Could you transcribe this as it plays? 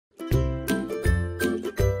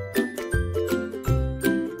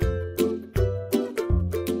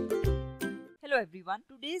everyone.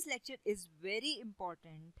 Today's lecture is very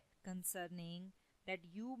important concerning that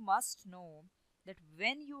you must know that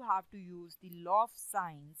when you have to use the law of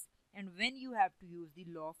sines and when you have to use the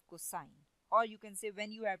law of cosine, or you can say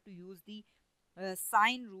when you have to use the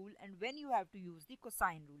sine rule and when you have to use the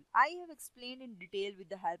cosine rule. I have explained in detail with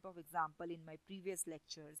the help of example in my previous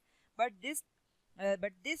lectures, but today's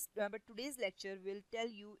lecture will tell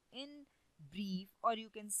you in brief, or you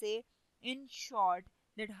can say in short,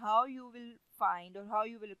 that how you will find or how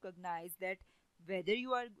you will recognize that whether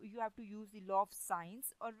you have to use the law of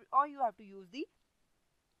sines or you have to use the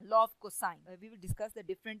law of cosine. We will discuss the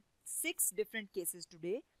six different cases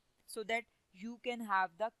today so that you can have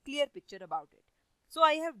the clear picture about it. So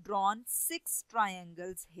I have drawn 6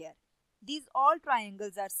 triangles here. These all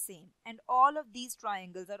triangles are same, and all of these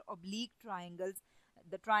triangles are oblique triangles,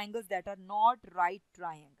 the triangles that are not right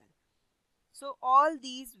triangle. So all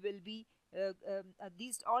these will be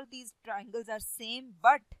all these triangles are same,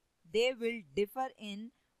 but they will differ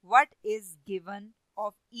in what is given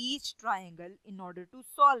of each triangle in order to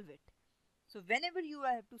solve it. So whenever you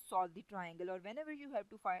have to solve the triangle, or whenever you have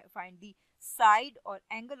to find the side or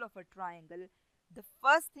angle of a triangle, the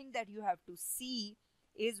first thing that you have to see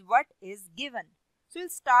is what is given. So we'll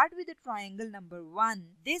start with the triangle number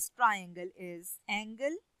 1. This triangle is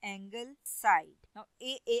angle, angle, side. Now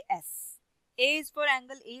AAS. A is for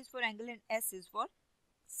angle, and S is for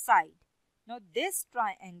side. Now this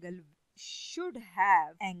triangle should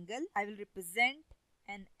have angle. I will represent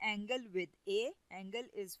an angle with A. Angle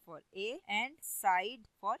is for A and side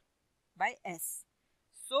by S.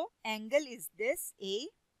 So angle is this A,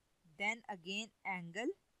 then again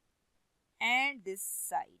angle and this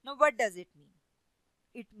side. Now what does it mean?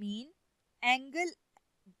 It means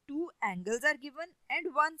two angles are given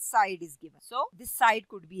and one side is given. So this side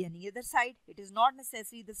could be any other side. It is not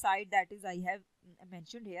necessarily the side that is I have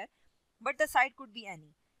mentioned here, but the side could be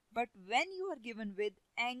any. But when you are given with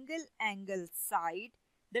angle, angle, side,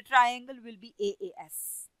 the triangle will be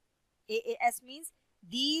AAS. AAS means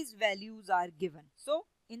these values are given. So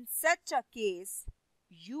in such a case,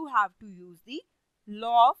 you have to use the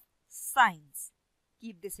law of sines.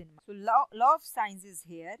 Keep this in mind. So law of sines is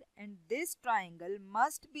here, and this triangle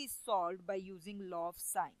must be solved by using law of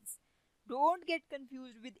sines. Don't get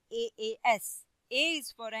confused with AAS. A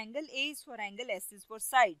is for angle, S is for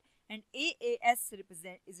side, and AAS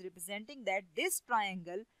is representing that this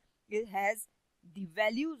triangle has the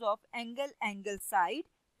values of angle, angle, side.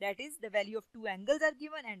 That is, the value of two angles are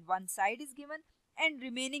given and one side is given, and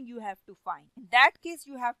remaining you have to find. In that case,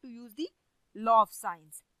 you have to use the law of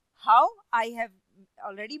sines. How? I have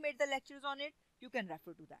already made the lectures on it. You can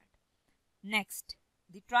refer to that. Next,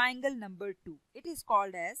 the triangle number 2. It is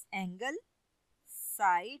called as angle,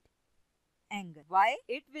 side, angle. Why?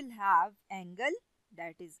 It will have angle,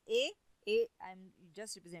 that is A. I am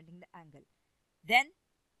just representing the angle. Then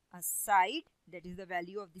a side, that is the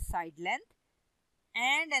value of the side length,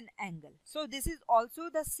 and an angle. So this is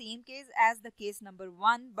also the same case as the case number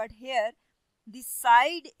 1, but here the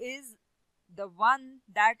side is the one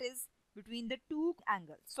that is between the two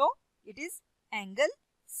angles. So it is angle,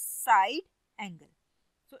 side, angle.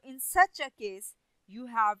 So in such a case, you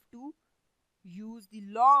have to use the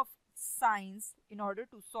law of sines in order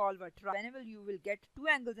to solve a triangle. Whenever you will get two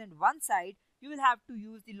angles and one side, you will have to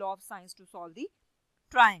use the law of sines to solve the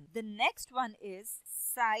triangle. The next one is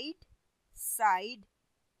side, side,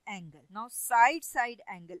 angle. Now side, side,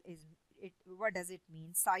 angle is what does it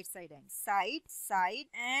mean? Side, side, angle. Side, side,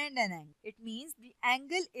 and an angle. It means the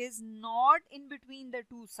angle is not in between the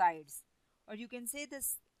two sides, or you can say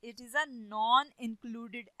this, it is a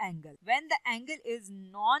non-included angle. When the angle is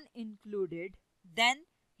non-included, then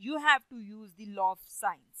you have to use the law of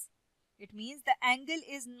sines. It means the angle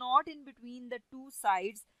is not in between the two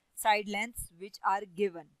sides, side lengths which are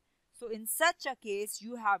given. So in such a case,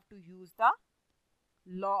 you have to use the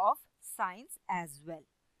law of sines as well.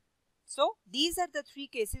 So these are the 3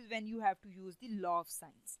 cases when you have to use the law of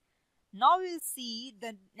sines. Now we'll see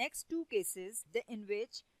the next 2 cases in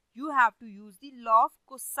which you have to use the law of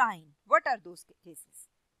cosine. What are those cases?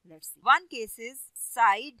 Let's see. One case is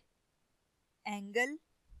side, angle,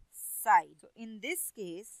 side. So in this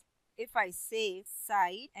case, if I say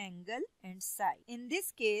side, angle and side, in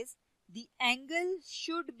this case, the angle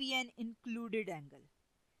should be an included angle.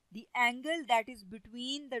 The angle that is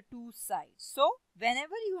between the two sides. So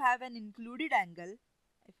whenever you have an included angle,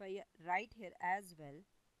 if I write here as well,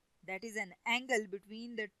 that is an angle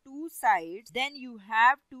between the two sides, then you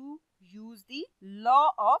have to use the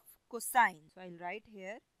law of cosine. So I'll write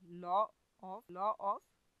here law of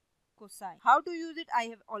cosine. How to use it I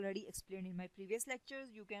have already explained in my previous lectures.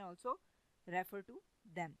 You can also refer to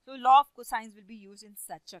them. So law of cosines will be used in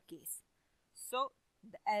such a case. So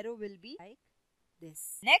the arrow will be like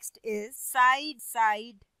this. Next is side,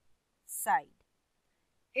 side, side.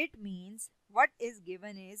 It means what is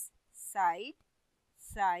given is side,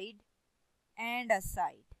 side and a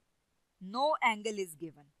side. No angle is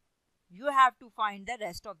given. You have to find the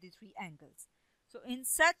rest of the three angles. So in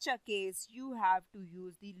such a case, you have to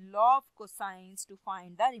use the law of cosines to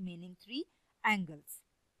find the remaining three angles.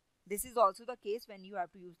 This is also the case when you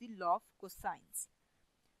have to use the law of cosines.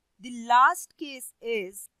 The last case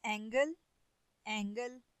is angle,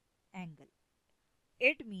 angle, angle.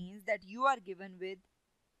 It means that you are given with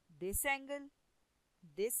this angle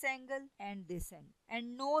and this angle,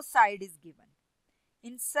 and no side is given.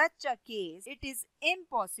 In such a case, it is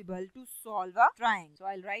impossible to solve a triangle. So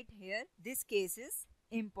I'll write here, this case is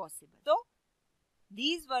impossible. So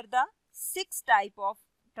these were the 6 type of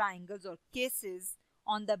triangles or cases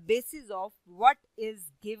on the basis of what is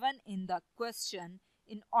given in the question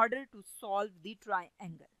in order to solve the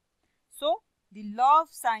triangle. So the law of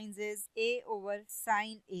sines is A over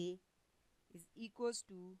sine A is equals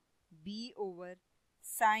to B over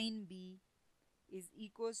sine B is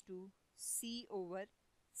equals to C over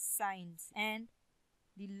sines, and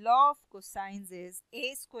the law of cosines is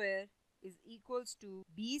A square is equals to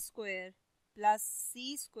B square plus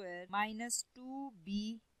C square minus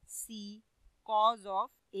 2BC cos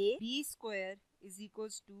of A. B square is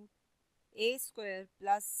equals to A square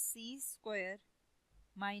plus C square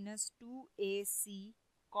minus 2AC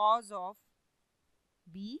cos of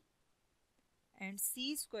B, and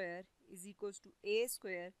C square is equals to A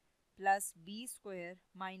square plus B square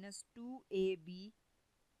minus 2AB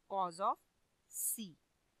cos of C.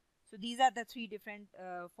 So these are the 3 different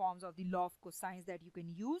forms of the law of cosines that you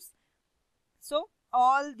can use. So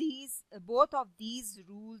all these, both of these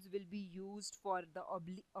rules will be used for the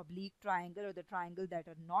oblique triangle or the triangle that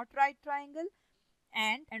are not right triangle.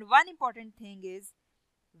 And one important thing is,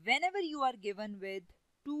 whenever you are given with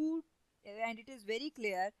 2, and it is very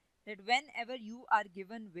clear that whenever you are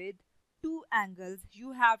given with 2 angles,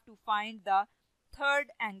 you have to find the third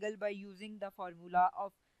angle by using the formula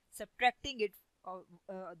of subtracting it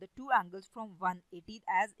the 2 angles from 180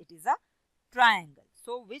 as it is a triangle.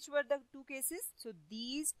 So which were the 2 cases? So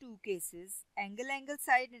these 2 cases, angle angle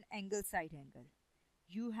side and angle side angle,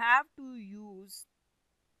 you have to use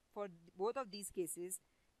for both of these cases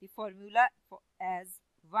the formula as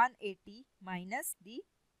 180 minus the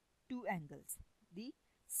 2 angles, the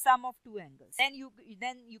sum of 2 angles. Then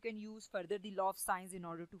you can use further the law of sines in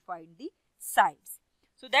order to find the sides.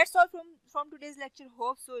 So that's all from today's lecture.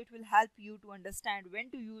 Hope so it will help you to understand when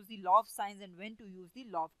to use the law of sines and when to use the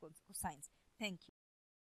law of cosines. Thank you.